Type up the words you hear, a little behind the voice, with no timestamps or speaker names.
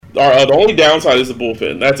The only downside is the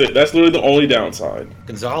bullpen. That's it. That's literally the only downside.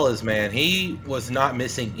 Gonzalez, man, he was not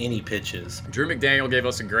missing any pitches. Drew McDaniel gave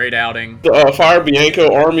us a great outing. The Fire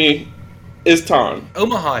Bianco Army is time.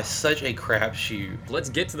 Omaha is such a crapshoot. Let's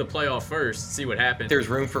get to the playoff first, see what happens. There's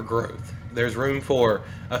room for growth. There's room for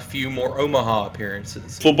a few more Omaha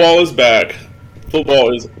appearances. Football is back.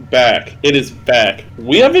 Football is back. It is back.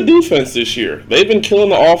 We have a defense this year. They've been killing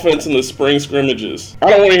the offense in the spring scrimmages. I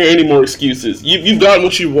don't want to hear any more excuses. You've gotten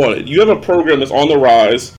what you wanted. You have a program that's on the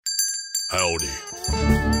rise. Howdy.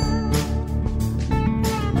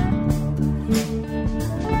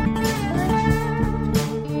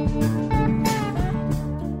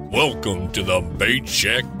 Welcome to the Bait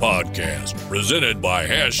Shack Podcast, presented by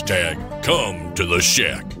 #Come to the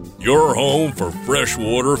Shack. Your home for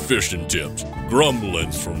freshwater fishing tips,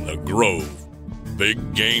 grumblings from the Grove,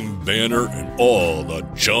 big game banner, and all the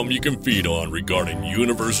chum you can feed on regarding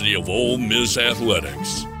University of Ole Miss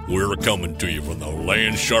athletics. We're coming to you from the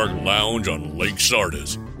Land Shark Lounge on Lake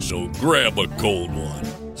Sardis, so grab a cold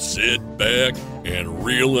one, sit back, and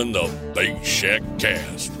reel in the Bait Shack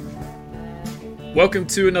Cast. Welcome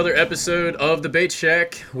to another episode of the Bait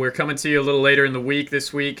Shack. We're coming to you a little later in the week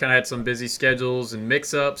this week. Kind of had some busy schedules and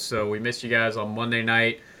mix-ups, so we missed you guys on Monday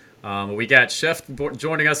night. We got Chef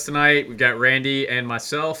joining us tonight. We've got Randy and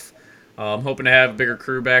myself. I'm hoping to have a bigger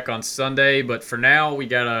crew back on Sunday, but for now, we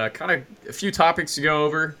got a few topics to go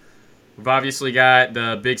over. We've obviously got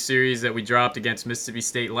the big series that we dropped against Mississippi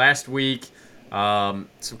State last week. Some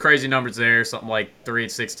crazy numbers there, something like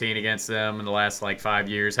 3-16 against them in the last 5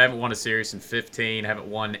 years. Haven't won a series in 15. Haven't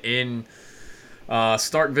won in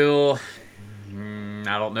Starkville.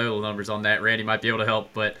 I don't know the numbers on that. Randy might be able to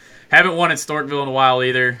help, but haven't won in Starkville in a while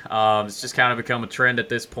either. It's just kind of become a trend at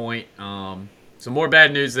this point. Some more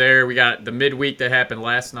bad news there. We got the midweek that happened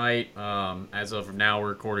last night. As of now, we're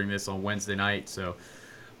recording this on Wednesday night, so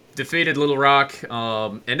defeated Little Rock.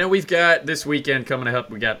 And then we've got this weekend coming up.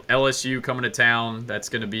 We got LSU coming to town. That's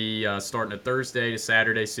going to be starting a Thursday to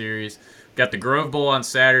Saturday series. Got the Grove Bowl on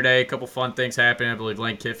Saturday. A couple fun things happening. I believe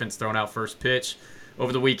Lane Kiffin's throwing out first pitch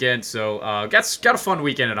over the weekend. So got a fun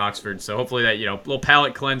weekend at Oxford. So hopefully that, little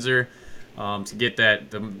palate cleanser to get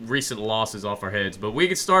the recent losses off our heads. But we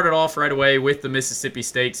can start it off right away with the Mississippi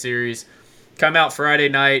State series. Come out Friday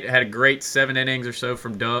night. Had a great 7 innings or so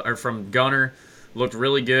from Gunner. Looked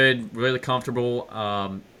really good, really comfortable.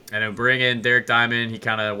 And then bring in Derek Diamond. He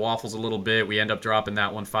kind of waffles a little bit. We end up dropping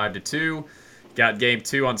that one 5-2. Got game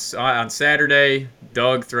 2 on Saturday.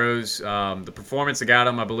 Doug throws the performance that got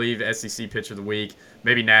him, I believe, SEC Pitcher of the Week.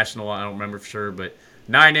 Maybe National, I don't remember for sure. But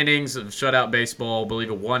 9 innings of shutout baseball. I believe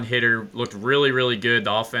a one-hitter. Looked really, really good.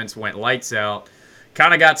 The offense went lights out.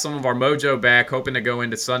 Kind of got some of our mojo back, hoping to go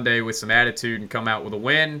into Sunday with some attitude and come out with a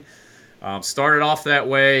win. Started off that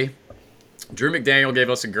way. Drew McDaniel gave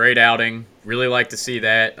us a great outing. Really like to see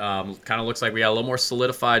that. Kind of looks like we got a little more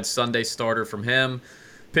solidified Sunday starter from him.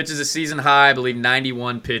 Pitches a season high, I believe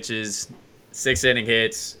 91 pitches, 6-inning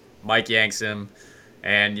hits. Mike yanks him,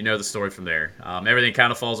 and you know the story from there. Everything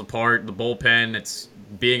kind of falls apart. The bullpen, it's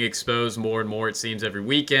being exposed more and more, it seems, every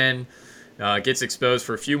weekend. Gets exposed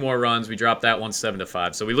for a few more runs. We drop that one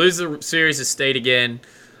 7-5. So we lose the series to State again.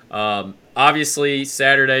 Obviously,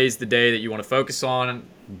 Saturday is the day that you want to focus on.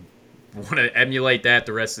 Want to emulate that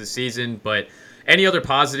the rest of the season, but any other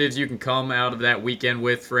positives you can come out of that weekend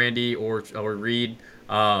with, Randy or Reed?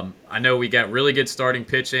 I know we got really good starting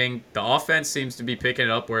pitching. The offense seems to be picking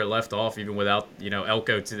it up where it left off, even without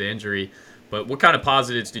Elko to the injury. But what kind of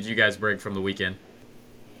positives did you guys bring from the weekend?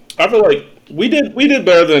 I feel like we did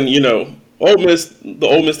better than Ole Miss. The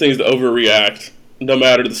Ole Miss thing is to overreact, no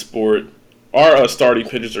matter the sport. Our starting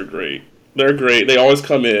pitchers are great. They're great. They always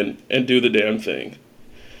come in and do the damn thing.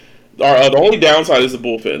 The only downside is the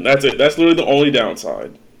bullpen. That's it. That's literally the only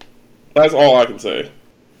downside. That's all I can say.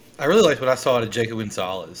 I really liked what I saw out of Jacob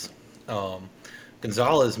Gonzalez.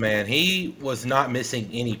 Gonzalez, man, he was not missing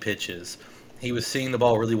any pitches. He was seeing the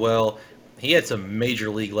ball really well. He had some major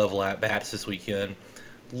league level at-bats this weekend.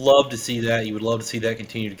 Love to see that. You would love to see that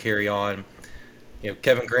continue to carry on.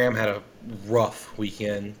 Kevin Graham had a rough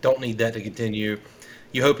weekend. Don't need that to continue.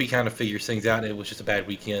 You hope he kind of figures things out. It was just a bad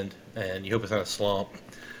weekend, and you hope it's not a slump.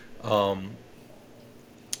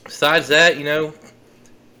 Besides that,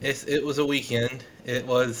 it was a weekend. It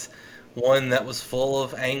was one that was full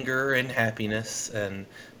of anger and happiness and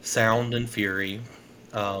sound and fury.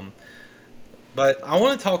 But I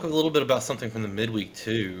want to talk a little bit about something from the midweek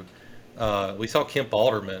too. We saw Kemp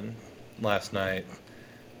Alderman last night.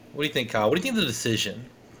 What do you think, Kyle? What do you think of the decision?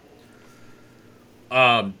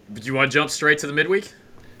 Do you want to jump straight to the midweek?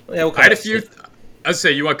 Yeah, I had a few. I'd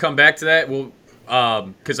say you want to come back to that. Well,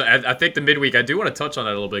 because I think the midweek, I do want to touch on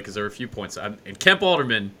that a little bit because there are a few points. And Kemp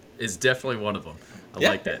Alderman is definitely one of them. I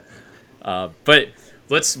like that. But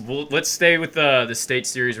let's stay with the state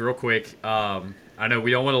series real quick. I know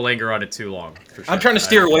we don't want to linger on it too long. For sure. I'm trying to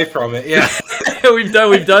steer away from it. Yeah, we've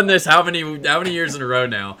done this how many years in a row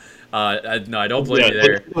now? No, I don't blame you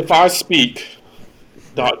there. If I speak, ...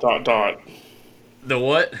 The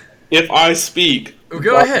what? If I speak.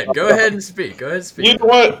 Go ahead and speak. Go ahead and speak. You know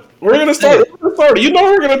what? We're gonna start. You know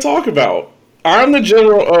what we're gonna talk about. I'm the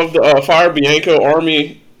general of the Fire Bianco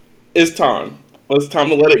Army. It's time. It's time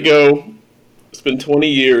to let it go. It's been 20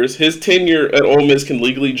 years. His tenure at Ole Miss can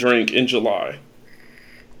legally drink in July.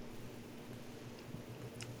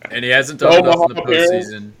 And he hasn't done enough in the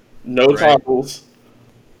postseason. No titles.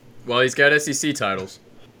 Well, he's got SEC titles.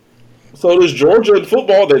 So does Georgia in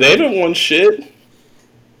football. They haven't won shit.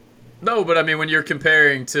 No, but I mean, when you're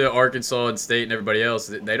comparing to Arkansas and State and everybody else,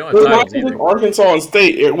 they don't have titles either. Arkansas and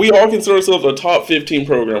State, we all consider ourselves a top 15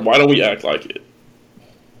 program. Why don't we act like it?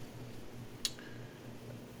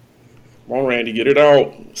 Come on, Randy, get it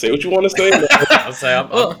out. Say what you want to say.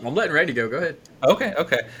 I'm letting Randy go. Go ahead. Okay.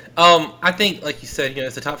 I think, like you said,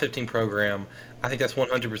 it's a top 15 program. I think that's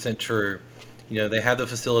 100% true. They have the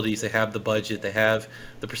facilities, they have the budget, they have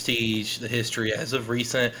the prestige, the history. As of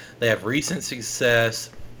recent, they have recent success.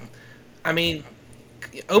 I mean,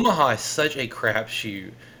 Omaha is such a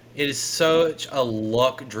crapshoot. It is such a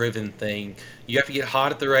luck-driven thing. You have to get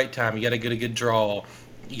hot at the right time. You got to get a good draw.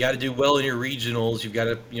 You got to do well in your regionals. You've got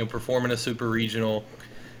to, perform in a super regional.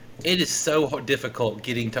 It is so difficult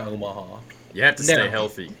getting to Omaha. You have to stay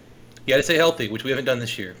healthy. You got to stay healthy, which we haven't done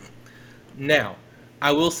this year. Now,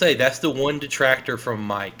 I will say that's the one detractor from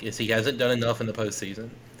Mike is he hasn't done enough in the postseason.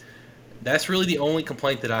 That's really the only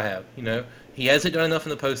complaint that I have. He hasn't done enough in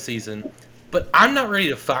the postseason, but I'm not ready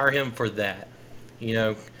to fire him for that.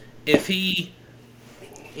 If he,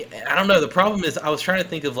 I don't know. The problem is I was trying to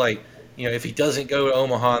think of if he doesn't go to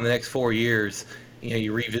Omaha in the next 4 years,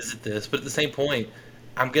 you revisit this. But at the same point,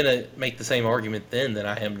 I'm gonna make the same argument then that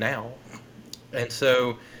I am now, and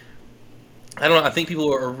so I don't know. I think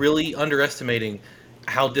people are really underestimating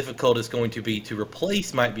how difficult it's going to be to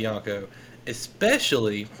replace Mike Bianco,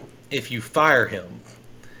 especially if you fire him.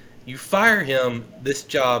 You fire him, this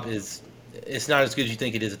job it's not as good as you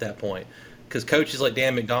think it is at that point. Because coaches like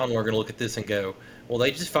Dan McDonnell are going to look at this and go, well,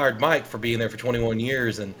 they just fired Mike for being there for 21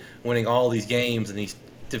 years and winning all these games and these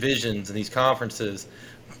divisions and these conferences.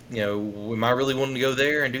 Am I really wanting to go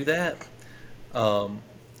there and do that? I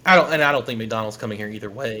don't think McDonnell's coming here either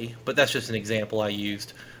way, but that's just an example I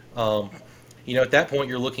used. At that point,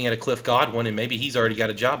 you're looking at a Cliff Godwin, and maybe he's already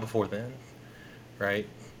got a job before then, right?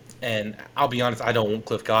 And I'll be honest, I don't want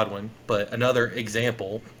Cliff Godwin, but another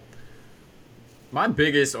example. My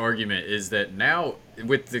biggest argument is that now,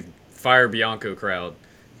 with the Fire Bianco crowd,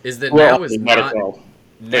 is that now is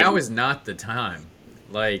not the time.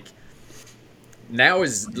 Now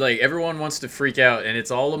is everyone wants to freak out, and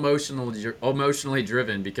it's all emotionally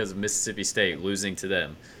driven because of Mississippi State losing to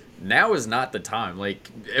them. Now is not the time.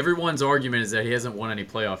 Everyone's argument is that he hasn't won any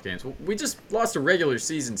playoff games. We just lost a regular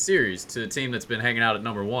season series to a team that's been hanging out at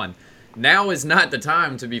number 1. Now is not the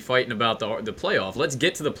time to be fighting about the playoff. Let's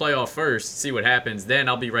get to the playoff first, see what happens. Then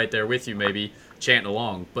I'll be right there with you, maybe chanting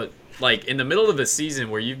along. But in the middle of the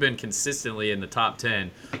season where you've been consistently in the top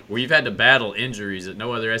 10, where you've had to battle injuries that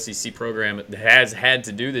no other SEC program has had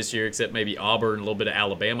to do this year except maybe Auburn, a little bit of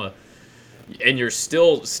Alabama, and you're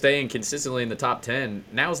still staying consistently in the top 10,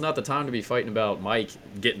 now's not the time to be fighting about Mike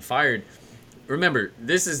getting fired. Remember,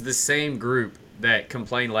 this is the same group that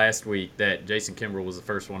complained last week that Jason Kimbrell was the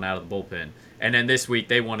first one out of the bullpen. And then this week,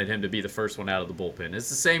 they wanted him to be the first one out of the bullpen. It's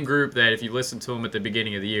the same group that if you listen to him at the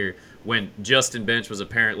beginning of the year, when Justin Bench was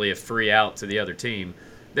apparently a free out to the other team,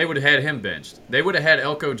 they would have had him benched. They would have had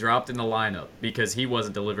Elko dropped in the lineup because he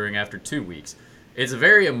wasn't delivering after 2 weeks. It's a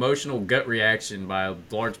very emotional gut reaction by a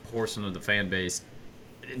large portion of the fan base.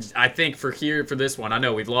 I think for this one, I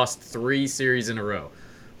know we've lost 3 series in a row.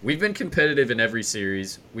 We've been competitive in every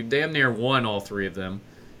series. We've damn near won all 3 of them.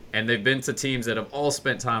 And they've been to teams that have all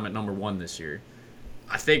spent time at number 1 this year.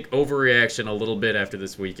 I think overreaction a little bit after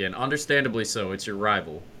this weekend. Understandably so. It's your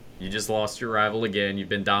rival. You just lost your rival again. You've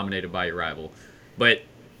been dominated by your rival. But,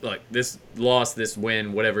 look, this loss, this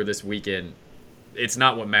win, whatever this weekend, it's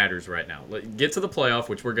not what matters right now. Get to the playoff,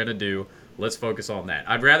 which we're going to do. Let's focus on that.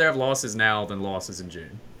 I'd rather have losses now than losses in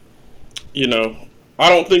June. I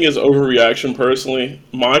don't think it's overreaction personally.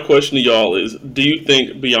 My question to y'all is, do you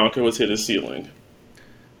think Bianco has hit his ceiling?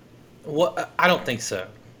 Well, I don't think so.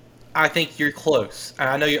 I think you're close.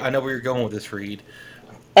 I know where you're going with this, Reed.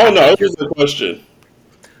 Oh, no, it's just a question.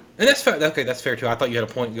 And that's fair. Okay, that's fair, too. I thought you had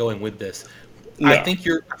a point going with this. No. I think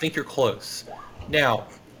you're close. Now,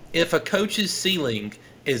 if a coach's ceiling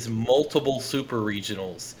is multiple super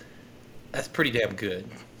regionals, that's pretty damn good.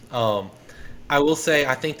 I will say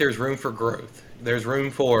I think there's room for growth. There's room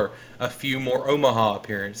for a few more Omaha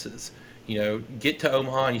appearances. Get to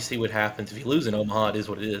Omaha and you see what happens. If you lose in Omaha, it is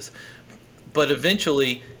what it is. But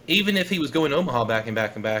eventually, even if he was going to Omaha back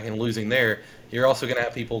and losing there, you're also going to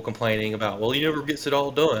have people complaining about, well, he never gets it all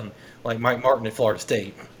done, like Mike Martin at Florida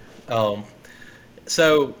State.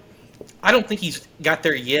 So I don't think he's got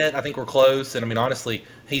there yet. I think we're close. And, I mean, honestly,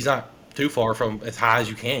 he's not too far from as high as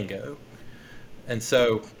you can go. And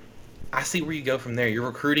so I see where you go from there. You're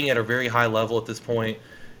recruiting at a very high level at this point.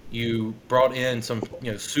 You brought in some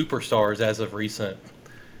superstars as of recent.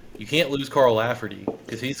 You can't lose Carl Lafferty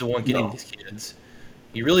because he's the one getting these kids.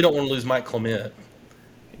 You really don't want to lose Mike Clement.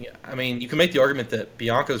 I mean, you can make the argument that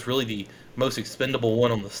Bianco's really the most expendable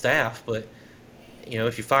one on the staff, but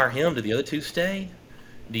if you fire him, do the other two stay?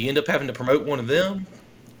 Do you end up having to promote one of them?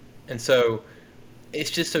 And so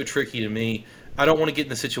it's just so tricky to me. I don't want to get in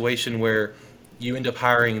the situation where you end up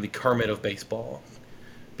hiring the Kermit of baseball,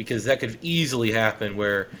 because that could easily happen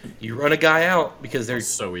where you run a guy out because there's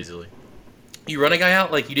so easily. You run a guy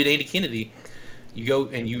out like you did Andy Kennedy. You go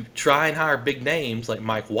and you try and hire big names like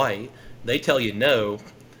Mike White. They tell you no.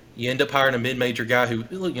 You end up hiring a mid-major guy who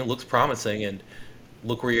looks promising, and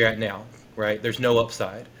look where you're at now, right? There's no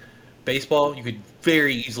upside. Baseball, you could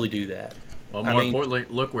very easily do that. Well, more importantly,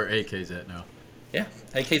 look where AK's at now. Yeah,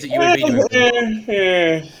 AK's at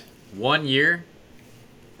UAB. 1 year.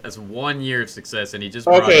 That's 1 year of success, and he just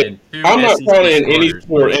brought in two I'm not SEC counting in any starters.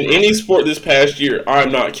 sport. In any sport this past year,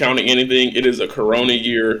 I'm not counting anything. It is a Corona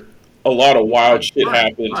year. A lot of wild shit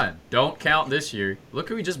happened. Fine. Don't count this year. Look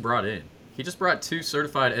who he just brought in. He just brought 2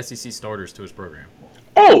 certified SEC starters to his program.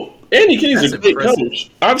 Oh, Andy Kenny's That's a great impressive. coach.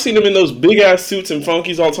 I've seen him in those big-ass suits and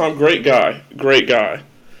funkies all the time. Great guy. Great guy.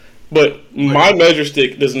 But my measure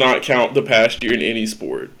stick does not count the past year in any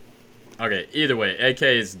sport. Okay, either way, AK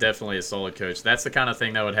is definitely a solid coach. That's the kind of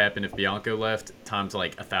thing that would happen if Bianco left times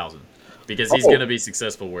like 1,000. Because he's going to be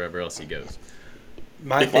successful wherever else he goes.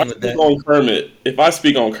 If I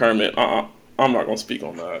speak on Kermit, I'm not going to speak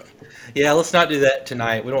on that. Yeah, let's not do that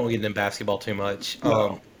tonight. We don't want to get into basketball too much.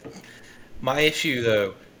 No. My issue,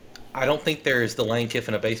 though, I don't think there's the Lane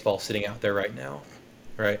Kiffin of baseball sitting out there right now,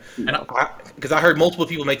 right? Because I heard multiple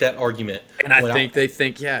people make that argument. And they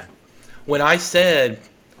think, yeah. When I said,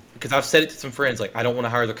 because I've said it to some friends, like, I don't want to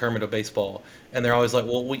hire the Kermit of baseball, and they're always like,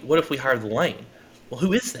 well, what if we hire the Lane? Well,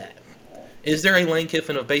 who is that? Is there a Lane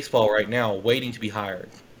Kiffin of baseball right now waiting to be hired?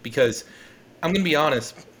 Because I'm going to be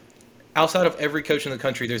honest, outside of every coach in the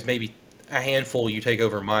country, there's maybe a handful you take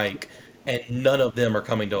over Mike, and none of them are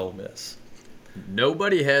coming to Ole Miss.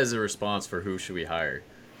 Nobody has a response for who should we hire.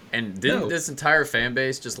 And didn't this entire fan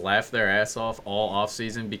base just laugh their ass off all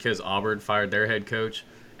offseason because Auburn fired their head coach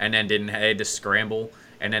and then had to scramble,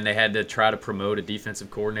 and then they had to try to promote a defensive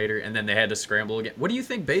coordinator, and then they had to scramble again? What do you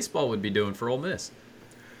think baseball would be doing for Ole Miss?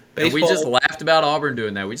 And we just laughed about Auburn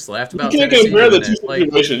doing that. We just laughed about You can't Tennessee compare the doing two that.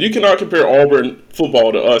 situations. You cannot compare Auburn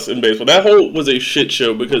football to us in baseball. That whole was a shit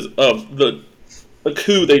show because of the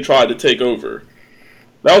coup they tried to take over.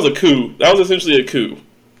 That was a coup. That was essentially a coup.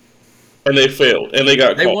 And they failed. And they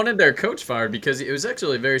got They caught. wanted their coach fired because it was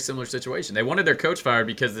actually a very similar situation. They wanted their coach fired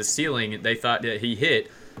because the ceiling they thought that he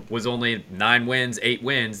hit was only 9 wins, 8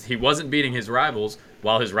 wins. He wasn't beating his rivals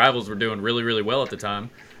while his rivals were doing really, really well at the time.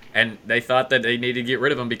 And they thought that they needed to get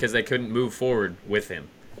rid of him because they couldn't move forward with him.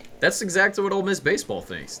 That's exactly what Ole Miss baseball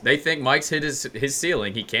thinks. They think Mike's hit his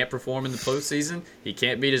ceiling. He can't perform in the postseason. He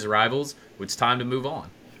can't beat his rivals. It's time to move on.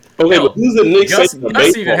 Okay, Hell, but who's the Nick Gus Saban of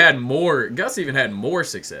baseball? even had more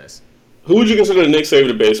success. Who would you consider the Nick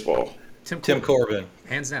Saban of baseball? Tim Corbin.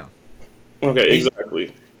 Hands down. Okay,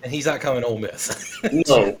 exactly. And he's not coming to Ole Miss.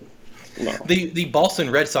 No. The Boston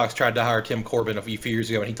Red Sox tried to hire Tim Corbin a few years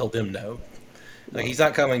ago, and he told them no. Like, he's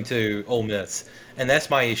not coming to Ole Miss. And that's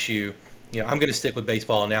my issue. I'm going to stick with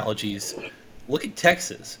baseball analogies. Look at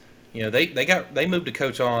Texas. They moved a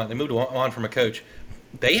coach on. They moved on from a coach.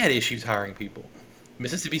 They had issues hiring people.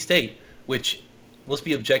 Mississippi State, which, let's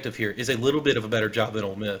be objective here, is a little bit of a better job than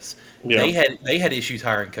Ole Miss. Yeah. They had issues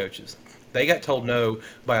hiring coaches. They got told no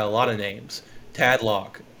by a lot of names.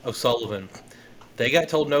 Tadlock, O'Sullivan. They got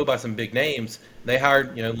told no by some big names. They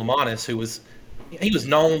hired, Lamonis, who was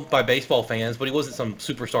known by baseball fans, but he wasn't some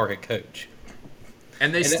superstar head coach.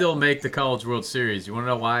 And they still make the College World Series. You want to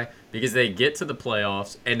know why? Because they get to the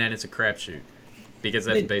playoffs, and then it's a crapshoot. Because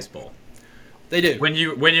that's baseball. They do. When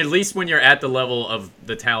you're at the level of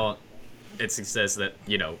the talent and success that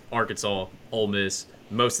Arkansas, Ole Miss,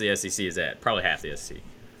 most of the SEC is at, probably half the SEC.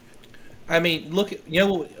 I mean, look,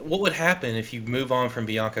 what would happen if you move on from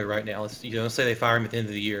Bianco right now? Let's say they fire him at the end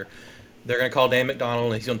of the year. They're going to call Dan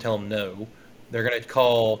McDonald, and he's going to tell them no. They're going to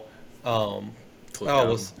call,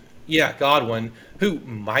 Godwin, who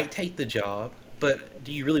might take the job, but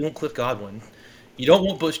do you really want Cliff Godwin? You don't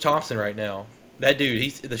want Butch Thompson right now. That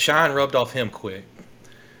dude, the shine rubbed off him quick.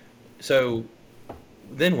 So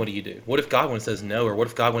then what do you do? What if Godwin says no, or what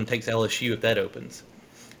if Godwin takes LSU if that opens?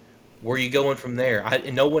 Where are you going from there?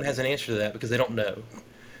 And no one has an answer to that because they don't know.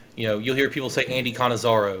 You'll hear people say Andy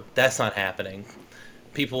Cannizaro. That's not happening.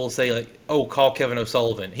 People will say, like, oh, call Kevin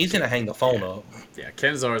O'Sullivan. He's going to hang the phone up. Yeah,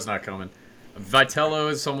 Cannizaro's not coming. Vitello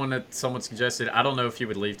is someone that someone suggested. I don't know if he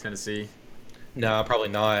would leave Tennessee. No, probably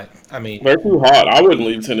not. I mean, they're too hot. I wouldn't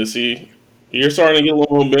leave Tennessee. You're starting to get a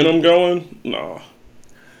little momentum going? No.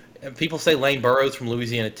 And people say Lane Burroughs from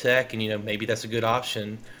Louisiana Tech, and, maybe that's a good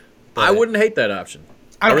option. I wouldn't hate that option.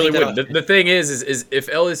 I really wouldn't. The thing is if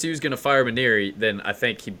LSU is going to fire Maneri, then I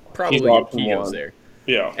think he goes there.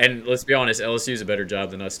 Yeah. And let's be honest, LSU's a better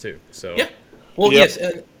job than us too. So yeah. Well, yes.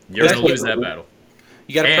 You're going to lose that battle.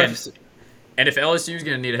 You got to preface it. And if LSU is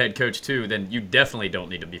going to need a head coach too, then you definitely don't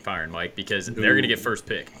need to be firing Mike because they're going to get first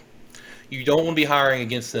pick. You don't want to be hiring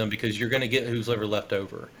against them because you're going to get who's ever left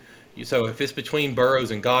over. So if it's between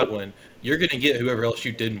Burroughs and Godwin, you're going to get whoever else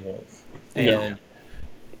you didn't want. And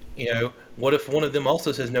what if one of them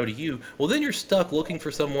also says no to you? Well, then you're stuck looking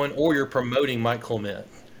for someone, or you're promoting Mike Clement.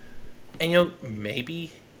 And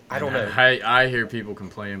maybe I don't know. I hear people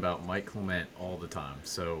complain about Mike Clement all the time,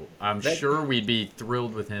 so I'm sure we'd be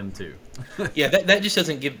thrilled with him too. Yeah, that just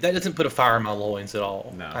doesn't put a fire in my loins at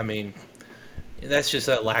all. No. I mean, that's just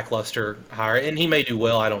a lackluster hire, and he may do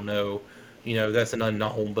well. I don't know. That's an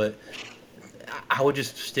unknown, but I would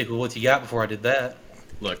just stick with what you got before I did that.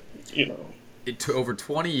 Look, over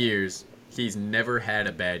 20 years, he's never had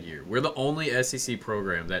a bad year. We're the only SEC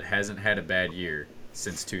program that hasn't had a bad year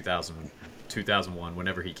since 2001,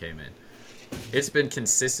 whenever he came in. It's been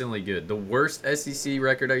consistently good. The worst SEC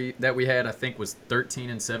record that we had, I think, was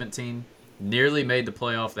 13-17. Nearly made the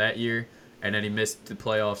playoff that year, and then he missed the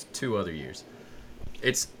playoffs 2 other years.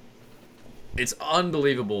 It's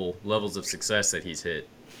unbelievable levels of success that he's hit,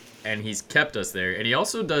 and he's kept us there. And he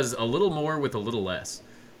also does a little more with a little less.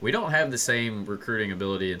 We don't have the same recruiting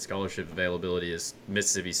ability and scholarship availability as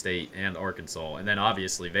Mississippi State and Arkansas, and then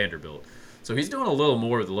obviously Vanderbilt. So he's doing a little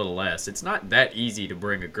more with a little less. It's not that easy to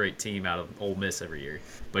bring a great team out of Ole Miss every year,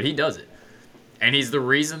 but he does it. And he's the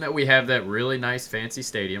reason that we have that really nice fancy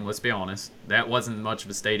stadium. Let's be honest. That wasn't much of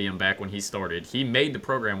a stadium back when he started. He made the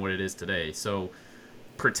program what it is today. So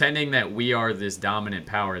pretending that we are this dominant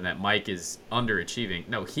power and that Mike is underachieving.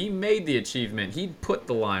 No, he made the achievement. He put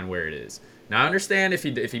the line where it is. Now I understand if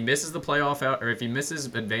he misses the playoff out, or if he misses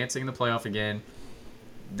advancing the playoff again,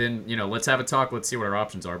 then let's have a talk. Let's see what our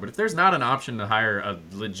options are. But if there's not an option to hire a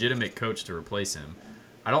legitimate coach to replace him,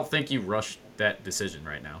 I don't think you rush that decision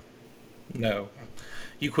right now. No.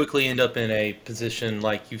 You quickly end up in a position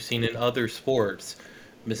like you've seen in other sports.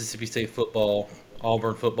 Mississippi State football,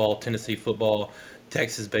 Auburn football, Tennessee football,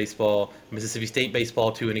 Texas baseball, Mississippi State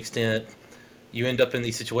baseball to an extent. You end up in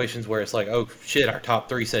these situations where it's like, oh, shit, our top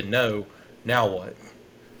 3 said no. Now what?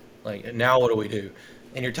 Now what do we do?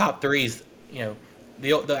 And your top 3's,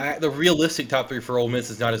 the realistic top 3 for Ole Miss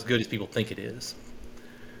is not as good as people think it is.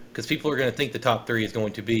 Because people are going to think the top 3 is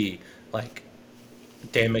going to be like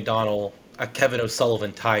Dan McDonald, a Kevin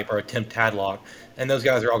O'Sullivan type, or a Tim Tadlock, and those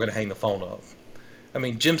guys are all going to hang the phone up. I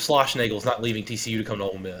mean, Jim Schlossnagle's not leaving TCU to come to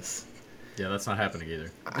Ole Miss. Yeah, that's not happening either.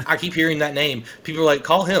 I keep hearing that name. People are like,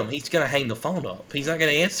 call him. He's going to hang the phone up. He's not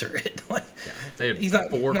going to answer it. They had he's not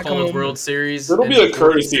 4 College World Series. It'll be a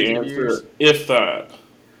courtesy answer, if that.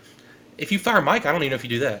 If you fire Mike, I don't even know if you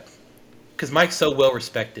do that. Because Mike's so well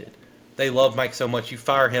respected. They love Mike so much. You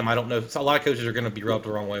fire him, I don't know. A lot of coaches are going to be rubbed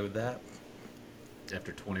the wrong way with that.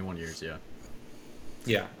 After 21 years, yeah.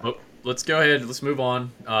 Yeah. Well, let's go ahead. Let's move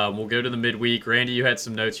on. We'll go to the midweek. Randy, you had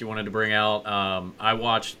some notes you wanted to bring out. I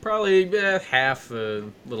watched probably half, a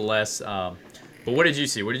little less. But what did you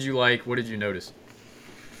see? What did you like? What did you notice?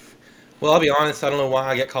 Well, I'll be honest. I don't know why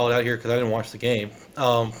I got called out here because I didn't watch the game.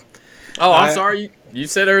 I'm sorry. You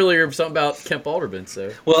said earlier something about Kemp Alderman.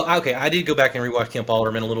 So. Well, okay. I did go back and rewatch Kemp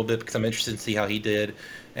Alderman a little bit because I'm interested to see how he did.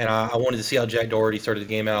 And I wanted to see how Jack Doherty started the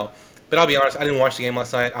game out. But I'll be honest, I didn't watch the game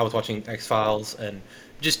last night. I was watching X-Files, and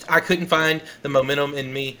I couldn't find the momentum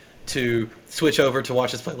in me to switch over to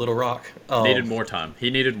watch us play Little Rock. Needed more time.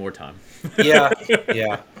 He needed more time. Yeah.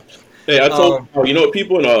 Hey, I told you know what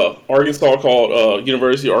people in Arkansas called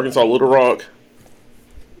University of Arkansas Little Rock?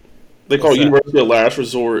 They call it University of Last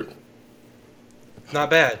Resort. It's not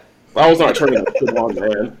bad. I was not turning that shit on,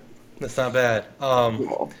 man. That's not bad.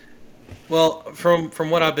 Well, from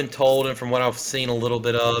what I've been told and from what I've seen a little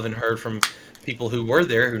bit of and heard from people who were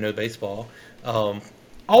there who know baseball, um,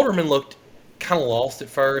 Alderman looked kind of lost at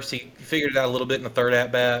first. He figured it out a little bit in the third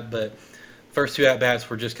at bat, but first two at bats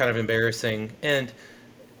were just kind of embarrassing. And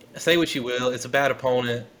say what you will, it's a bad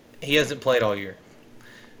opponent. He hasn't played all year.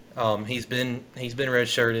 He's been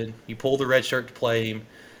redshirted. You pull the red shirt to play him.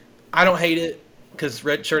 I don't hate it because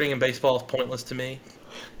redshirting in baseball is pointless to me.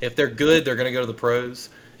 If they're good, they're going to go to the pros.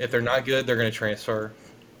 If they're not good, they're going to transfer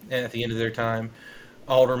at the end of their time.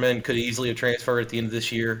 Alderman could easily have transferred at the end of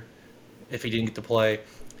this year if he didn't get to play.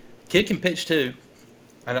 Kid can pitch too.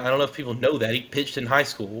 I don't know if people know that. He pitched in high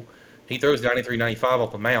school. He throws 93, 95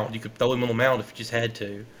 off the mound. You could throw him on the mound if you just had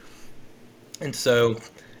to. And so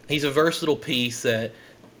he's a versatile piece that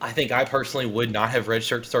I think I personally would not have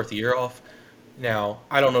redshirt to start the year off. Now,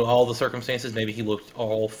 I don't know all the circumstances. Maybe he looked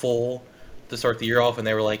all full to start the year off, and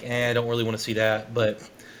they were like, I don't really want to see that. But,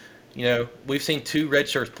 we've seen 2 red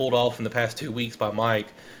shirts pulled off in the past 2 weeks by Mike.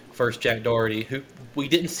 First, Jack Doherty, who we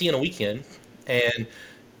didn't see in a weekend, and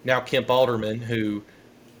now Kemp Alderman, who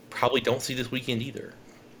probably don't see this weekend either.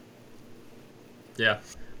 Yeah.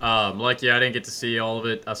 I didn't get to see all of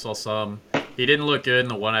it. I saw some. He didn't look good in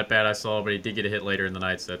the one at bat I saw, but he did get a hit later in the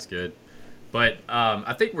night, so that's good. But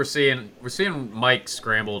I think we're seeing Mike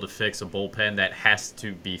scramble to fix a bullpen that has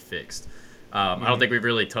to be fixed. I don't think we've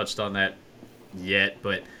really touched on that yet,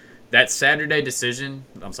 but that Sunday decision,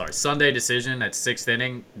 that 6th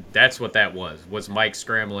inning, that's what that was Mike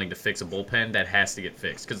scrambling to fix a bullpen that has to get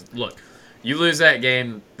fixed. Because, look, you lose that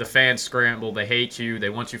game, the fans scramble, they hate you, they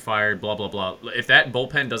want you fired, blah, blah, blah. If that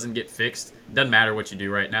bullpen doesn't get fixed, it doesn't matter what you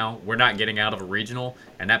do right now. We're not getting out of a regional,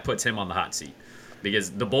 and that puts him on the hot seat.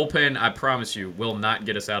 Because the bullpen, I promise you, will not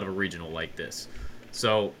get us out of a regional like this.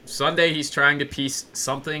 So Sunday, he's trying to piece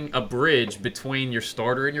a bridge between your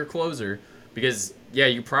starter and your closer. Because, yeah,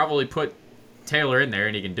 you probably put Taylor in there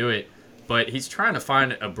and he can do it. But he's trying to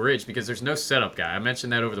find a bridge because there's no setup guy. I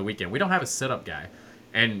mentioned that over the weekend. We don't have a setup guy.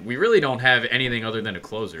 And we really don't have anything other than a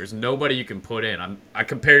closer. There's nobody you can put in. I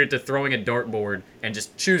compared it to throwing a dartboard and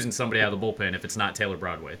just choosing somebody out of the bullpen if it's not Taylor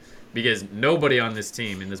Broadway. Because nobody on this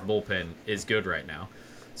team in this bullpen is good right now.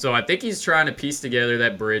 So I think he's trying to piece together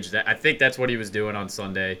that bridge. I think that's what he was doing on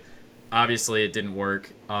Sunday. Obviously, it didn't work.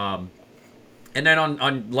 And then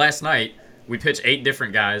on last night, we pitched 8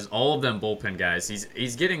 different guys, all of them bullpen guys.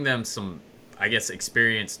 He's getting them some, I guess,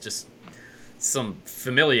 experience, just some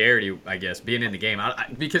familiarity, I guess, being in the game.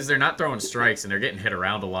 Because they're not throwing strikes and they're getting hit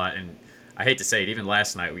around a lot. And I hate to say it, even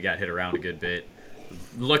last night we got hit around a good bit.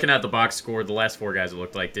 Looking at the box score, the last 4 guys it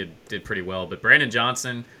looked like did pretty well. But Brandon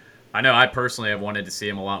Johnson, I know I personally have wanted to see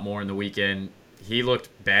him a lot more in the weekend. He looked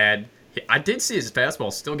bad. I did see his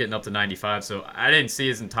fastball still getting up to 95, so I didn't see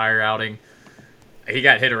his entire outing. He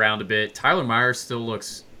got hit around a bit. Tyler Myers still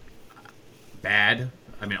looks bad.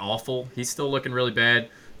 I mean, awful. He's still looking really bad.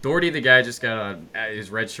 Doherty, the guy, just got his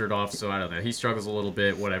red shirt off, so I don't know. He struggles a little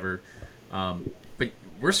bit, whatever. But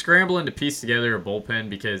we're scrambling to piece together a bullpen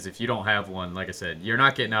because if you don't have one, like I said, you're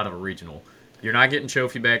not getting out of a regional. You're not getting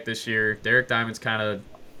Chofie back this year. Derek Diamond's kind of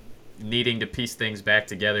needing to piece things back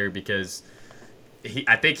together because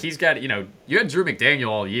I think he's got, you had Drew McDaniel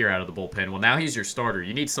all year out of the bullpen. Well, now he's your starter.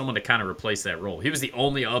 You need someone to kind of replace that role. He was the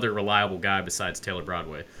only other reliable guy besides Taylor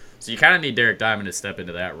Broadway. So you kind of need Derek Diamond to step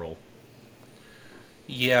into that role.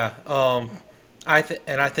 Yeah, I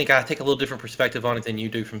think I take a little different perspective on it than you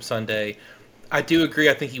do from Sunday. I do agree.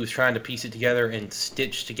 I think he was trying to piece it together and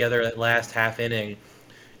stitch together that last half inning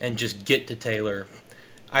and just get to Taylor.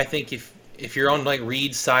 I think if you're on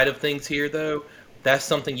Reed's side of things here, though, that's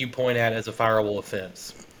something you point at as a fireable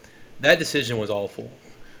offense. That decision was awful.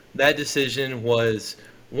 That decision was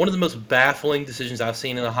one of the most baffling decisions I've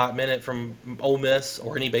seen in a hot minute from Ole Miss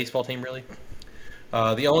or any baseball team, really.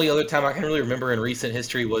 The only other time I can really remember in recent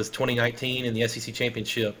history was 2019 in the SEC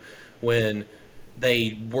Championship when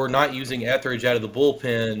they were not using Etheridge out of the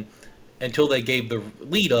bullpen until they gave the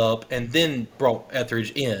lead up and then brought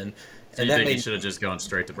Etheridge in. So you think he should have just gone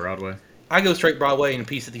straight to Broadway? I go straight Broadway and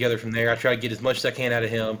piece it together from there. I try to get as much as I can out of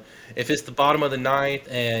him. If it's the bottom of the ninth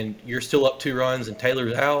and you're still up 2 runs and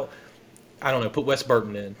Taylor's out, I don't know, put Wes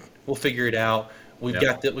Burton in. We'll figure it out. We've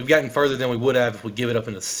gotten further than we would have if we give it up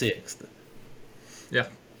in the 6th. Yeah.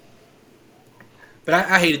 But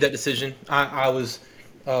I hated that decision. I was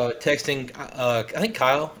texting, I think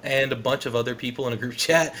Kyle and a bunch of other people in a group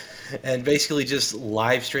chat and basically just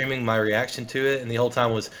live streaming my reaction to it. And the whole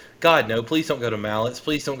time was, God, no, please don't go to Mallets.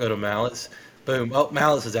 Please don't go to Mallets. Boom. Oh,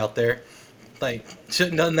 Mallets is out there.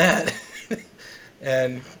 Shouldn't have done that.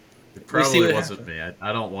 And It We see probably what wasn't me.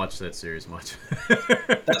 I don't watch that series much.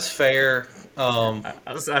 That's fair.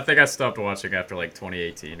 I think I stopped watching after like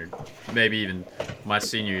 2018 or maybe even my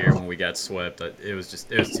senior year when we got swept. It was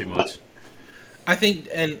too much. I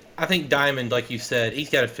think Diamond, like you said, he's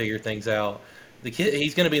got to figure things out. The kid,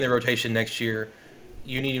 he's going to be in the rotation next year.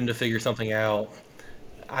 You need him to figure something out.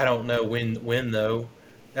 I don't know when though.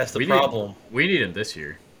 That's the problem. We need him this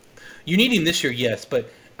year. You need him this year, yes,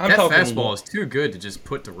 but I'm that talking. Fastball is too good to just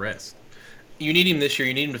put to rest. You need him this year.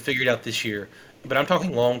 You need him to figure it out this year. But I'm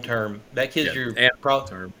talking long term. That kid's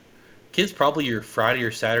kid's probably your Friday or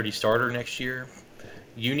Saturday starter next year.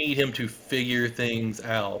 You need him to figure things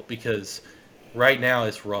out because right now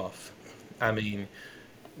it's rough. I mean,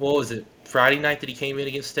 what was it? Friday night that he came in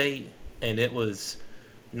against State, and it was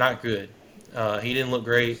not good. He didn't look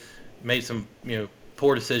great. Made some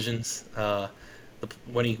poor decisions.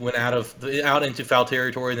 When he went out into foul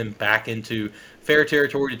territory, then back into fair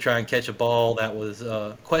territory to try and catch a ball that was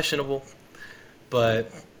questionable.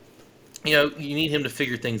 But you need him to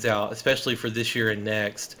figure things out, especially for this year and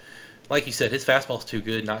next. Like you said, his fastball's too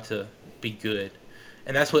good not to be good,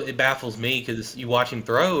 and that's what it baffles me because you watch him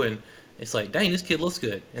throw and it's like, dang, this kid looks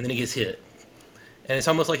good, and then he gets hit, and it's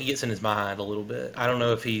almost like he gets in his mind a little bit. I don't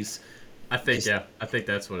know if he's. I think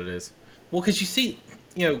that's what it is. Well, because you see,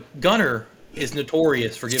 Gunnar is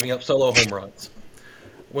notorious for giving up solo home runs.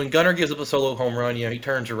 When Gunnar gives up a solo home run, he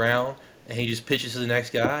turns around and he just pitches to the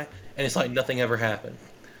next guy, and it's like nothing ever happened.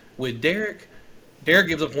 With Derek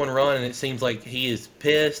gives up one run, and it seems like he is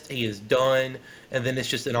pissed, he is done, and then it's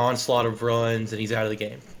just an onslaught of runs, and he's out of the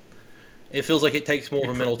game. It feels like it takes more of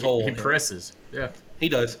a mental toll. He presses, yeah. He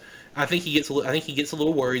does. I think he gets a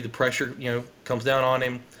little worried. The pressure, comes down on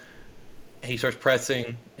him. He starts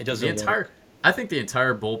pressing. It doesn't work. I think the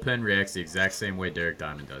entire bullpen reacts the exact same way Derek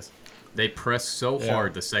Diamond does. They press so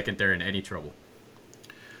hard the second they're in any trouble.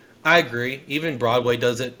 I agree. Even Broadway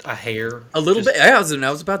does it a hair. A little bit. I was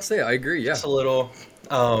about to say, I agree, yeah. Just a little.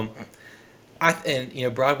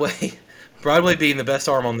 Broadway being the best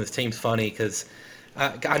arm on this team's funny because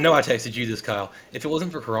I know I texted you this, Kyle. If it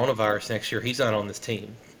wasn't for coronavirus next year, he's not on this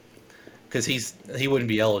team because he wouldn't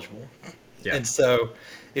be eligible. Yeah. And so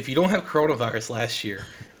if you don't have coronavirus last year,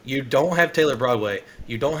 you don't have Taylor Broadway,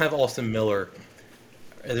 you don't have Austin Miller.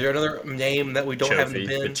 Is there another name that we don't have in the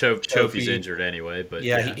pen? Chofie's injured anyway, but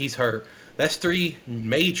he's hurt. That's three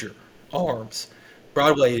major arms.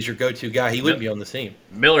 Broadway is your go-to guy. He wouldn't be on the team.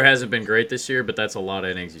 Miller hasn't been great this year, but that's a lot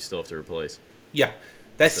of innings you still have to replace. Yeah,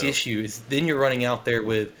 that's the issue. Is then you're running out there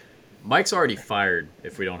with. Mike's already fired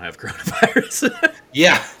if we don't have coronavirus.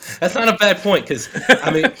 Yeah, that's not a bad point because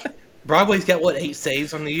Broadway's got 8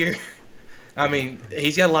 saves on the year.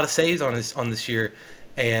 He's got a lot of saves on this year,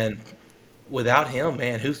 and without him,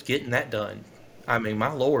 man, who's getting that done?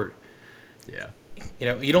 My Lord. Yeah.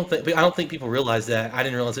 I don't think people realize that. I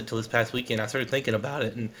didn't realize it till this past weekend. I started thinking about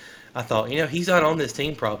it, and I thought, he's not on this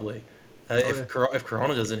team probably if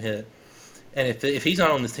Corona doesn't hit, and if he's not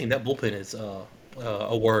on this team, that bullpen is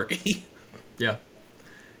a worry. Yeah.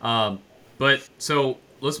 But so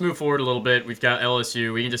let's move forward a little bit. We've got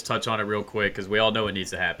LSU. We can just touch on it real quick because we all know it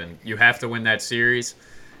needs to happen. You have to win that series.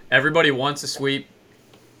 Everybody wants a sweep,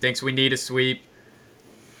 thinks we need a sweep.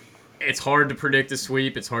 It's hard to predict a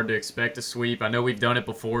sweep. It's hard to expect a sweep. I know we've done it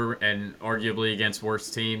before and arguably against worse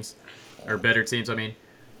teams or better teams.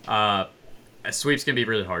 A sweep's going to be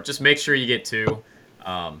really hard. Just make sure you get 2.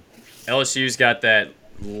 LSU's got that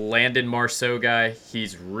Landon Marceau guy.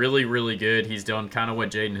 He's really, really good. He's done kind of what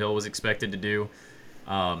Jaden Hill was expected to do.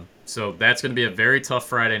 So that's going to be a very tough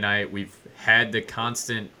Friday night. We've had the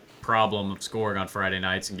constant problem of scoring on Friday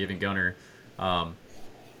nights and giving Gunnar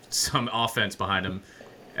some offense behind him.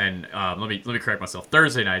 And let me correct myself.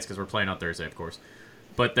 Thursday nights because we're playing on Thursday, of course.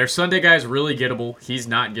 But their Sunday guy is really gettable. He's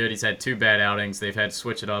not good. He's had 2 bad outings. They've had to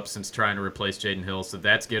switch it up since trying to replace Jaden Hill, so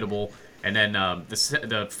that's gettable. And then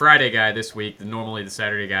the Friday guy this week, normally the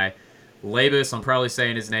Saturday guy, Labus, I'm probably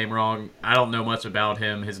saying his name wrong. I don't know much about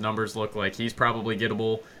him. His numbers look like he's probably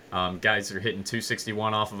gettable. Guys are hitting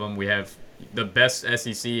 261 off of him. We have the best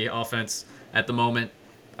SEC offense at the moment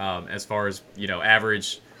as far as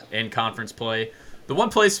average in conference play. The one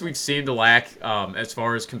place we've seemed to lack as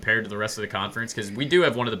far as compared to the rest of the conference, because we do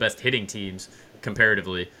have one of the best hitting teams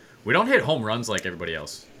comparatively, we don't hit home runs like everybody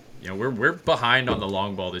else. We're behind on the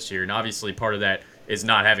long ball this year, and obviously part of that is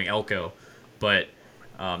not having Elko. But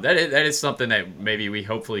that is something that maybe we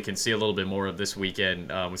hopefully can see a little bit more of this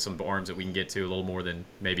weekend with some arms that we can get to a little more than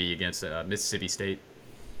maybe against Mississippi State.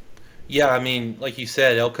 Yeah, like you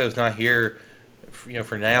said, Elko's not here.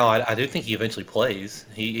 For now, I do think he eventually plays.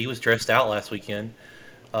 He was dressed out last weekend.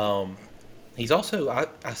 He's also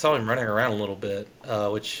I saw him running around a little bit,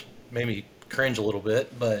 which made me cringe a little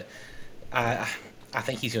bit, but I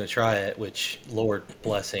think he's going to try it, which, Lord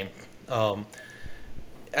bless him.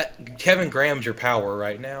 Kevin Graham's your power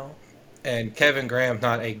right now, and Kevin Graham's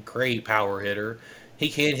not a great power hitter. He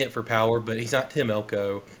can hit for power, but he's not Tim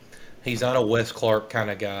Elko. He's not a Wes Clark kind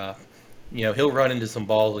of guy. He'll run into some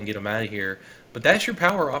balls and get them out of here, but that's your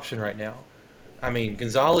power option right now. I mean,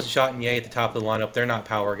 Gonzalez, Chatagnier at the top of the lineup, they're not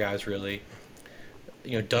power guys really.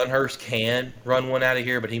 Dunhurst can run one out of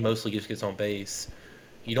here, but he mostly just gets on base.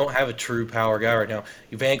 You don't have a true power guy right now.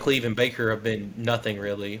 Van Cleve and Baker have been nothing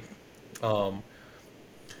really. All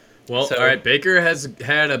right. Baker has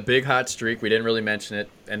had a big hot streak. We didn't really mention it,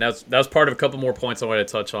 and that was part of a couple more points I wanted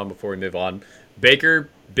to touch on before we move on. Baker,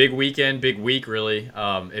 big weekend, big week, really.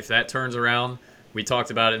 If that turns around, we talked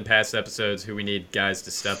about it in past episodes, who we need guys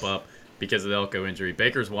to step up because of the Elko injury.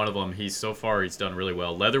 Baker's one of them. He's done really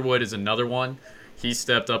well. Leatherwood is another one. He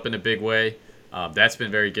stepped up in a big way. That's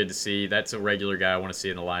been very good to see. That's a regular guy I want to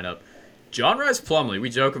see in the lineup. John Rice Plumlee, we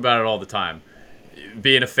joke about it all the time,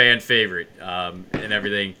 being a fan favorite and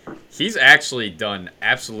everything. He's actually done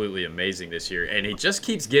absolutely amazing this year, and he just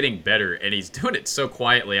keeps getting better, and he's doing it so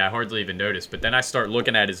quietly I hardly even notice. But then I start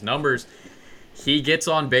looking at his numbers. He gets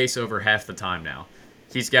on base over half the time now.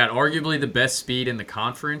 He's got arguably the best speed in the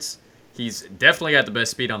conference. He's definitely got the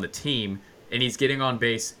best speed on the team, and he's getting on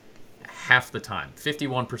base half the time,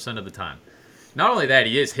 51% of the time. Not only that,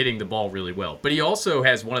 he is hitting the ball really well, but he also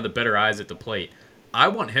has one of the better eyes at the plate. I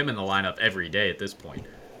want him in the lineup every day at this point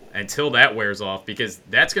until that wears off, because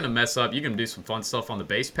that's going to mess up. You can do some fun stuff on the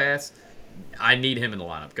base paths. I need him in the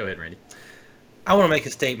lineup. Go ahead, Randy. I want to make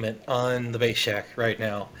a statement on the Base Shack right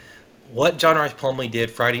now. What John Rice Plumlee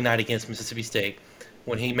did Friday night against Mississippi State,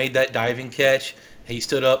 when he made that diving catch, he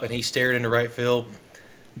stood up and he stared into right field.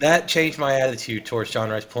 That changed my attitude towards John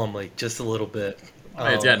Rice Plumlee just a little bit.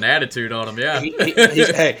 He's got an attitude on him, yeah.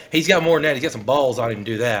 He's got more than that. He's got some balls on him to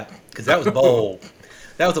do that, because that was bold.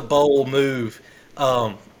 That was a bold move.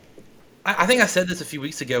 I think I said this a few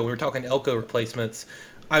weeks ago when we were talking Elko replacements.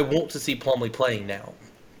 I want to see Plumlee playing now.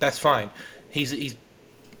 That's fine. He's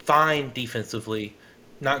fine defensively.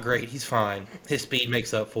 Not great. He's fine. His speed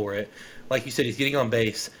makes up for it. Like you said, he's getting on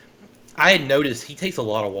base. I had noticed he takes a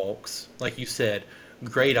lot of walks. Like you said,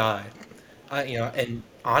 great eye. And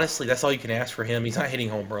honestly, that's all you can ask for him. He's not hitting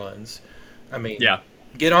home runs. I mean,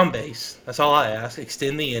 get on base. That's all I ask.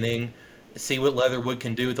 Extend the inning. See what Leatherwood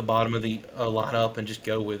can do at the bottom of the lineup, and just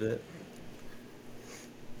go with it.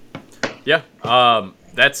 Yeah,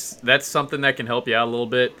 that's something that can help you out a little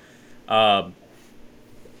bit.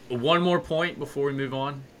 One more point before we move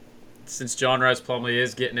on. Since John Rice Plumlee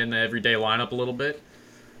is getting in the everyday lineup a little bit,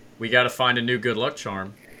 we got to find a new good luck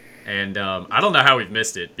charm. And I don't know how we've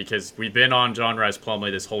missed it, because we've been on John Rice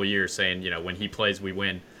Plumlee this whole year saying, when he plays, we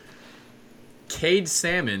win. Cade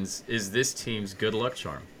Sammons is this team's good luck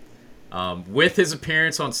charm. With his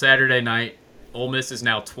appearance on Saturday night, Ole Miss is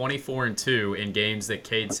now 24-2 in games that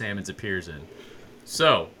Cade Sammons appears in.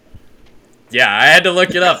 So, yeah, I had to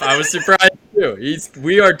look it up. I was surprised too.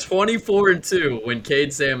 We are 24-2 when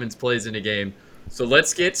Cade Sammons plays in a game. So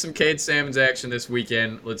let's get some Cade Sammons action this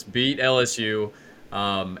weekend. Let's beat LSU.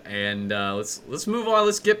 Let's move on.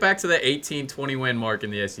 Let's get back to the 18-20 win mark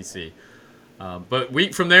in the SEC.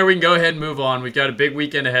 But from there we can go ahead and move on. We've got a big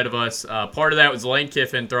weekend ahead of us. Part of that was Lane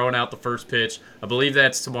Kiffin throwing out the first pitch. I believe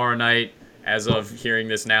that's tomorrow night. As of hearing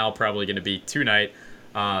this now, probably going to be tonight.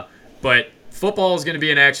 But football is going to be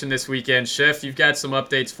in action this weekend. Chef, you've got some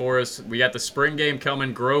updates for us. We got the spring game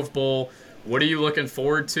coming, Grove Bowl. What are you looking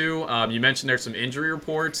forward to? You mentioned there's some injury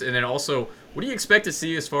reports, and then also, what do you expect to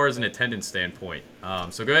see as far as an attendance standpoint?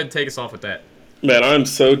 So go ahead and take us off with that. Man, I'm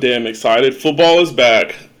so damn excited. Football is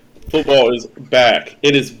back. Football is back.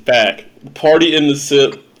 It is back. Party in the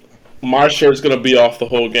SIP. My shirt's going to be off the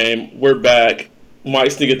whole game. We're back.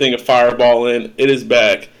 Might sneak a thing of Fireball in. It is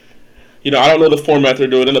back. I don't know the format they're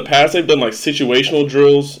doing. In the past, they've done like situational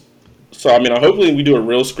drills. So, hopefully we do a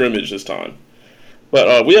real scrimmage this time.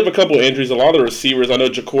 But we have a couple of injuries. A lot of the receivers. I know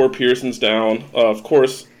Ja'Cour Pearson's down. Of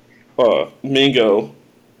course, Mingo.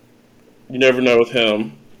 You never know with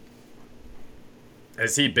him.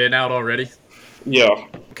 Has he been out already? Yeah.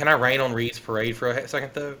 Can I rain on Reed's parade for a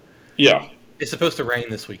second, though? Yeah. It's supposed to rain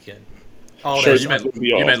this weekend. Sure, you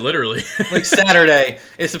meant literally. Like Saturday.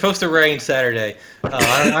 It's supposed to rain Saturday.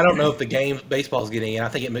 I don't know if the game, baseball's getting in. I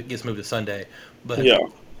think it gets moved to Sunday. But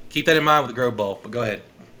keep that in mind with the Grove Bowl. But go ahead.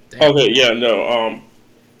 Damn. Okay, yeah, no.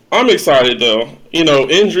 I'm excited, though.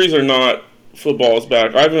 Injuries are not, football's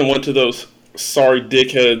back. I even went to those sorry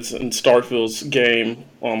dickheads in Starkville's game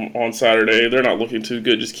on Saturday. They're not looking too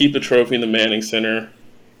good. Just keep the trophy in the Manning Center.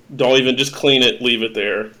 Don't even, just clean it, leave it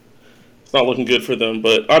there. It's not looking good for them.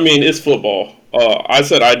 But I mean, it's football. I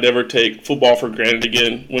said I'd never take football for granted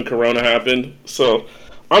again when Corona happened. So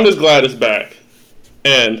I'm just glad it's back.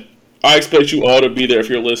 And I expect you all to be there if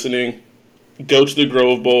you're listening. Go to the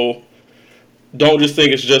Grove Bowl. Don't just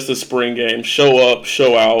think it's just a spring game. Show up,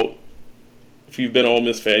 show out. If you've been an Ole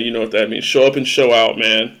Miss fan, you know what that means. Show up and show out,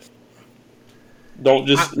 man. Don't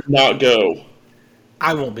just not go.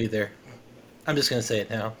 I won't be there. I'm just going to say it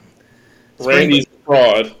now. Randy's a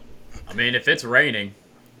fraud. I mean, if it's raining.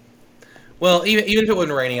 Well, even if it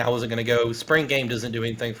wasn't raining, I wasn't going to go. Spring game doesn't do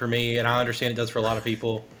anything for me, and I understand it does for a lot of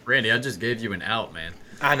people. Randy, I just gave you an out, man.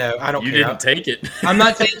 I know. I don't You care. didn't take it. I'm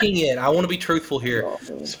not taking it. I want to be truthful here.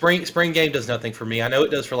 Spring game does nothing for me. I know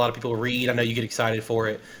it does for a lot of people. Read. I know you get excited for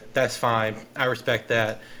it. That's fine. I respect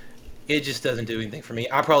that. It just doesn't do anything for me.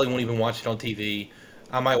 I probably won't even watch it on TV.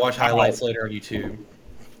 I might watch highlights later on YouTube.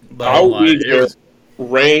 But I'll be It there. was-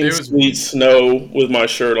 Rain, it was- sleet, snow, with my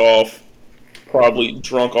shirt off, probably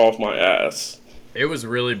drunk off my ass. It was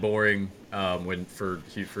really boring for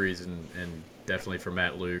Hugh Freeze and definitely for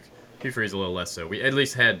Matt Luke. Hugh Freeze a little less so. We at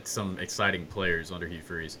least had some exciting players under Hugh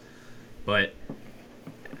Freeze. But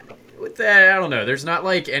with that, I don't know. There's not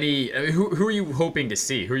like any. I mean, who are you hoping to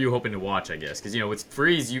see? Who are you hoping to watch? I guess because with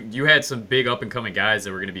Freeze, you had some big up and coming guys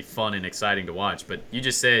that were going to be fun and exciting to watch. But you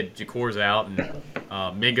just said Jacor's out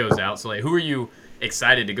and Mingo's out. So like, who are you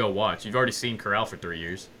excited to go watch? You've already seen Corral for 3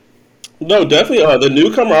 years. No, definitely. The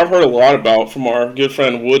newcomer I've heard a lot about from our good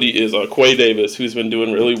friend Woody is Quay Davis, who's been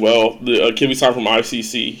doing really well. The kid we signed from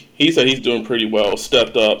ICC, he said he's doing pretty well,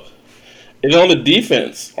 stepped up. And on the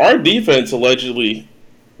defense, our defense allegedly,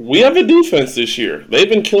 we have a defense this year. They've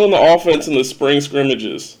been killing the offense in the spring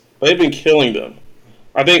scrimmages. They've been killing them.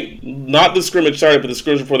 I think not the scrimmage Saturday, but the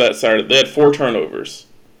scrimmage before that Saturday, they had 4 turnovers.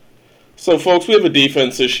 So, folks, we have a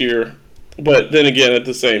defense this year. But then again, at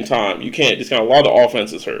the same time, you can't discount a lot of the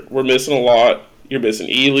offense is hurt. We're missing a lot. You're missing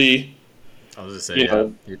Ely. I was just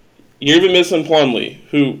saying, You're even missing Plumlee,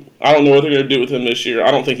 who I don't know what they're going to do with him this year.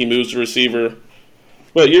 I don't think he moves to receiver.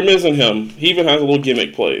 But you're missing him. He even has a little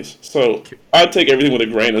gimmick plays. So I'd take everything with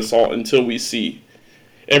a grain of salt until we see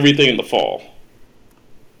everything in the fall.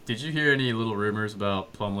 Did you hear any little rumors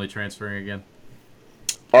about Plumlee transferring again?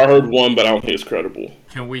 I heard one, but I don't think it's credible.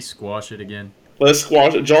 Can we squash it again? Let's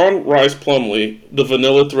squash it. John Rice Plumlee, the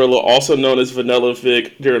Vanilla Thriller, also known as Vanilla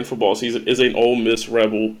Vic during football season, is an Ole Miss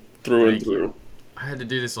rebel through and through. I had to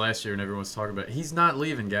do this last year and everyone was talking about it. He's not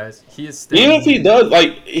leaving, guys. He is staying. Even if he does,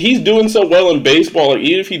 he's doing so well in baseball.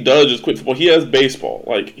 Even if he does just quit football, he has baseball.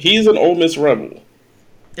 He's an Ole Miss rebel.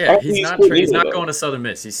 Yeah, he's not going to Southern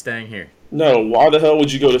Miss. He's staying here. No, why the hell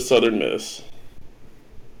would you go to Southern Miss?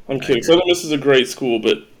 I'm kidding. Southern Miss is a great school,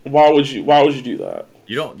 but why would you do that?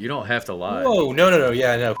 You don't have to lie. Whoa, no.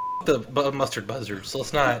 Yeah, no. The mustard buzzards.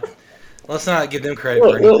 Let's not give them credit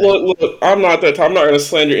for anything. Look, I'm not that type. I'm not going to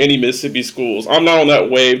slander any Mississippi schools. I'm not on that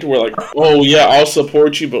wave to where oh yeah, I'll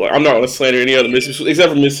support you, but I'm not going to slander any other Mississippi schools except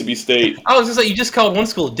for Mississippi State. I was going to say, you just called one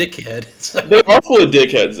school a dickhead. So. They are full of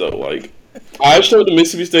dickheads though. I showed the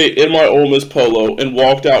Mississippi State in my Ole Miss polo and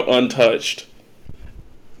walked out untouched.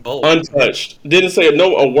 Bold. Untouched. Didn't say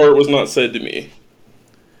a word was not said to me.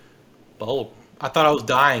 Bold. I thought I was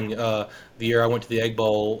dying the year I went to the Egg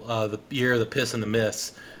Bowl, the year of the piss and the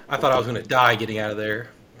miss. I thought I was going to die getting out of there.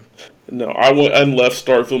 No, I went and left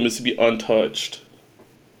Starkville, Mississippi untouched.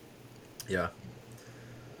 Yeah.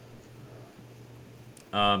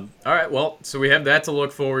 All right, well, so we have that to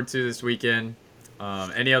look forward to this weekend.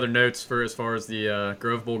 Any other notes for as far as the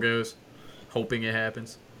Grove Bowl goes? Hoping it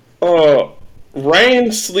happens.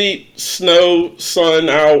 Rain, sleet, snow, sun,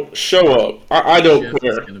 out, show up. I don't Jeff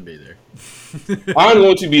care. is gonna be there. I'm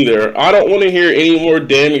going to be there. I don't want to hear any more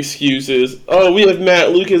damn excuses. Oh, we have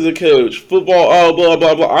Matt Luke as a coach. Football, oh, blah,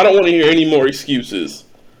 blah, blah. I don't want to hear any more excuses.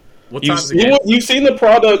 What time's the game? You've seen the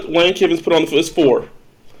product Lane Kiffin's put on the field. It's 4.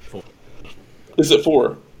 4. Is it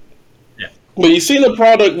 4? Yeah. But you've seen the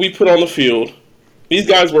product we put on the field. These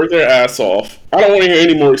guys work their ass off. I don't want to hear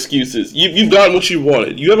any more excuses. You've gotten what you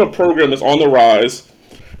wanted. You have a program that's on the rise.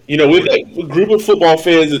 We've got a group of football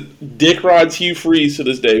fans that dick rides Hugh Freeze to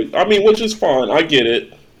this day. I mean, which is fine. I get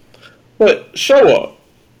it. But show up.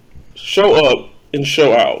 Show up and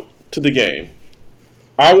show out to the game.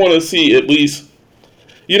 I want to see at least...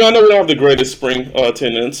 I know we don't have the greatest spring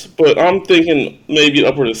attendance, but I'm thinking maybe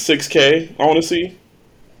upward of 6K I want to see.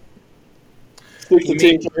 6 to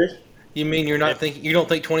 10K. You mean you don't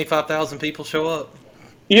think 25,000 people show up?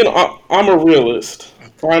 I'm a realist.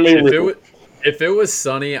 I'm a realist. If it was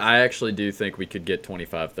sunny, I actually do think we could get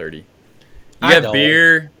 25, 30. You I have don't.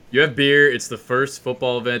 beer. It's the first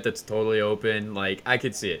football event that's totally open. I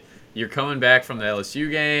could see it. You're coming back from the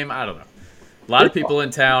LSU game. I don't know. A lot of people in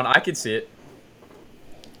town. I could see it.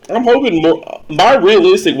 I'm hoping more. My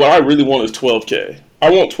realistic, what I really want is 12K. I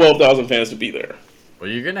want 12,000 fans to be there. Well,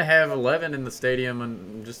 you're gonna have 11 in the stadium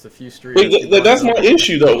and just a few streets. That's my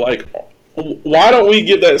issue, though. Like, why don't we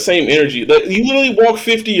get that same energy? You literally walk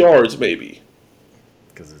 50 yards, maybe.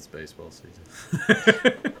 Because it's baseball season.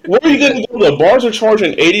 Where are you gonna go? The bars are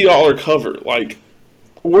charging $80 cover. Like,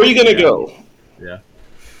 where are you gonna go? Yeah.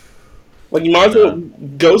 Like, you might as well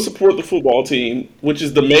go support the football team, which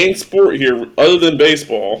is the main sport here, other than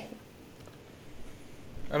baseball.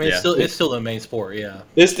 I mean, it's still the main sport, yeah.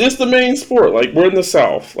 It's just the main sport. Like, we're in the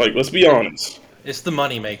South. Like, let's be honest. It's the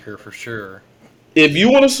moneymaker for sure. If you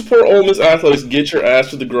want to support Ole Miss athletics, get your ass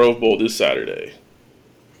to the Grove Bowl this Saturday.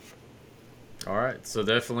 All right, so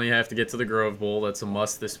definitely have to get to the Grove Bowl. That's a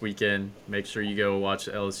must this weekend. Make sure you go watch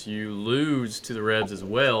LSU lose to the Rebs as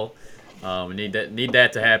well. We need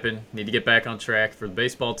that to happen. Need to get back on track for the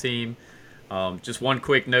baseball team. Just one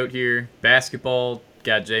quick note here: basketball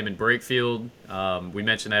got Jamin Brakefield. We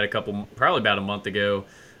mentioned that probably about a month ago.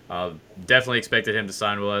 Definitely expected him to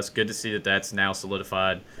sign with us. Good to see that that's now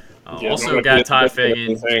solidified. Also got Ty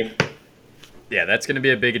Fagan. Yeah, that's going to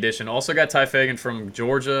be a big addition. Also got Ty Fagan from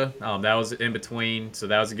Georgia. That was in between, so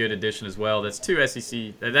that was a good addition as well. That's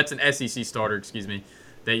That's an SEC starter,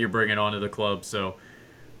 that you're bringing onto the club. So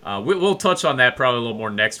we'll touch on that probably a little more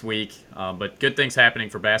next week. But good things happening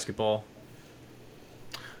for basketball.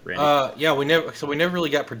 Randy? We never really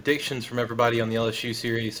got predictions from everybody on the LSU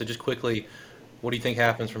series. So just quickly, what do you think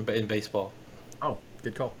happens in baseball? Oh,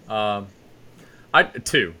 good call.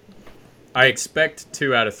 2. I expect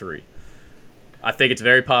 2 out of 3. I think it's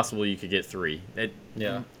very possible you could get 3.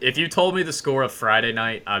 If you told me the score of Friday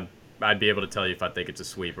night, I'd be able to tell you if I think it's a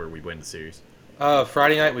sweep or we win the series.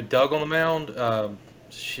 Friday night with Doug on the mound.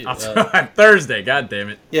 Thursday, god damn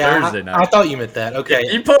it. Yeah, Thursday night. I thought you meant that.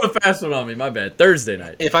 Okay. You pulled a fast one on me, my bad. Thursday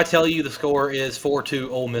night. If I tell you the score is 4-2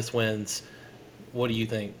 Ole Miss wins, what do you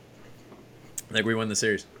think? I think we win the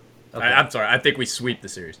series. Okay. I'm sorry, I think we sweep the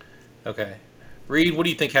series. Okay. Reed, what do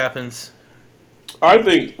you think happens? I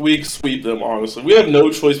think we sweep them, honestly. We have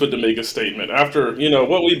no choice but to make a statement. After,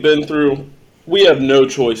 what we've been through, we have no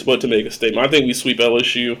choice but to make a statement. I think we sweep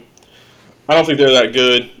LSU. I don't think they're that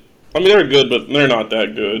good. I mean, they're good, but they're not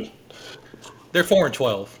that good. They're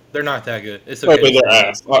 4-12. They're not that good. It's okay. But they're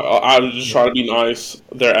ass. I was just trying to be nice.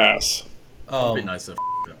 They're ass. It'd be nice to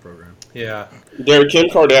that program. Yeah. They're Kim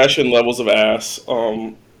Kardashian levels of ass. I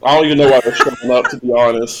don't even know why they're showing up, to be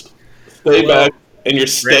honest. Stay back in your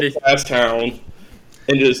stank-ass town.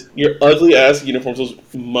 And just your ugly-ass uniforms, those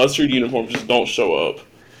mustard uniforms, just don't show up.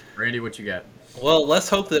 Randy, what you got? Well, let's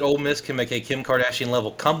hope that Ole Miss can make a Kim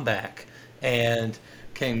Kardashian-level comeback and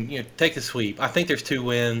can take the sweep. I think there's 2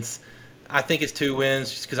 wins. I think it's 2 wins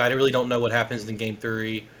just because I really don't know what happens in Game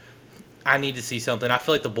 3. I need to see something. I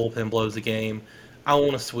feel like the bullpen blows the game. I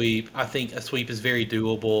want a sweep. I think a sweep is very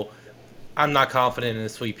doable. I'm not confident in a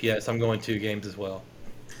sweep yet, so I'm going 2 games as well.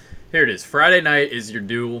 Here it is. Friday night is your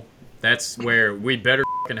duel. That's where we better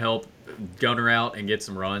help Gunner out and get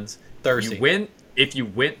some runs. Thursday. If you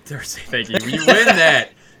win Thursday, thank you.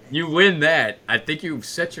 You win that. I think you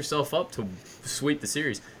set yourself up to sweep the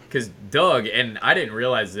series. Because Doug, and I didn't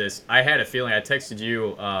realize this, I had a feeling, I texted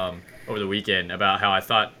you over the weekend about how I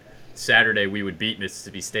thought Saturday we would beat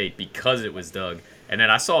Mississippi State because it was Doug. And then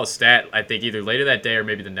I saw a stat, I think either later that day or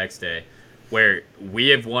maybe the next day, where we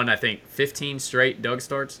have won, I think, 15 straight Doug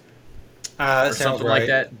starts. Or something right. like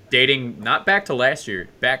that, dating not back to last year,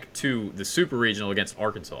 back to the Super Regional against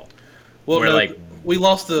Arkansas. Well, we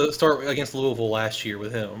lost the start against Louisville last year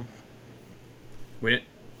with him. We didn't.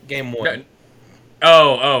 Game 1.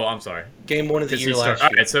 Oh, I'm sorry. Game 1 of the year last year.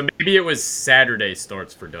 All right, so maybe it was Saturday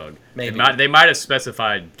starts for Doug. Maybe they might have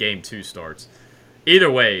specified Game 2 starts. Either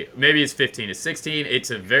way, maybe it's 15, it's 16. It's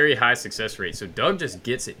a very high success rate. So Doug just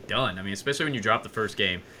gets it done. I mean, especially when you drop the first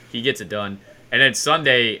game, he gets it done. And then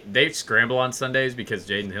Sunday, they scramble on Sundays because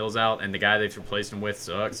Jaden Hill's out and the guy they've replaced him with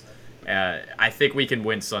sucks. I think we can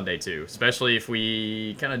win Sunday too, especially if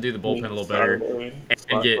we kind of do the bullpen a little better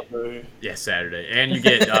and Saturday. And you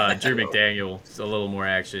get Drew McDaniel a little more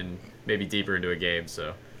action, maybe deeper into a game.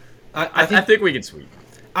 So I think we can sweep.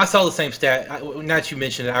 I saw the same stat. Now that you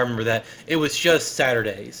mentioned it, I remember that it was just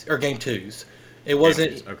Saturdays or Game 2s. It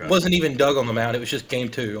wasn't even Doug on the mound. It was just Game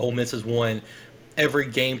 2. Ole Miss has won every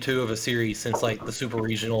Game 2 of a series since like the Super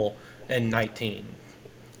Regional in 19.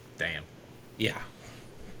 Damn. Yeah.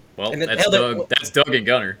 Well, that's Doug and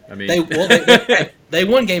Gunner. I mean, they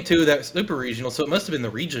won Game 2 of that Super Regional, so it must have been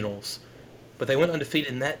the regionals, but they went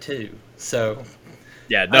undefeated in that too. So.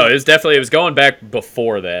 Yeah, no, it was going back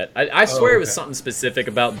before that. I swear it was something specific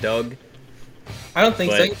about Doug. I don't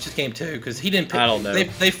think But- so. It's just game 2 because he didn't. Pick, I don't know.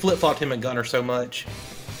 They flip flopped him and Gunner so much.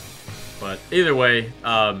 But either way,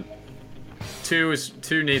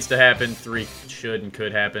 2 needs to happen. 3 should and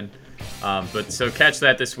could happen. But so catch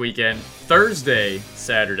that this weekend. Thursday,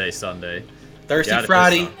 Saturday, Sunday. Thursday, Got it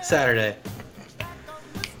Friday, this Saturday.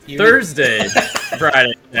 Thursday,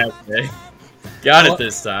 Friday, Saturday. Got it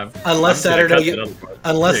this time. Unless I'm just gonna Saturday, cut that other part.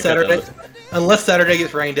 unless I'm gonna cut that Saturday, other part. unless Saturday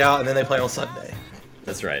gets rained out and then they play on Sunday.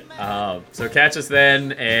 That's right. So catch us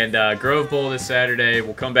then, and Grove Bowl this Saturday.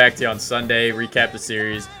 We'll come back to you on Sunday, recap the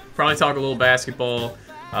series, probably talk a little basketball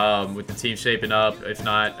with the team shaping up. If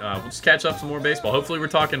not, we'll just catch up some more baseball. Hopefully we're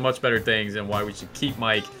talking much better things and why we should keep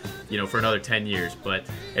Mike, for another 10 years. But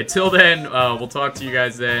until then, we'll talk to you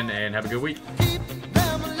guys then, and have a good week.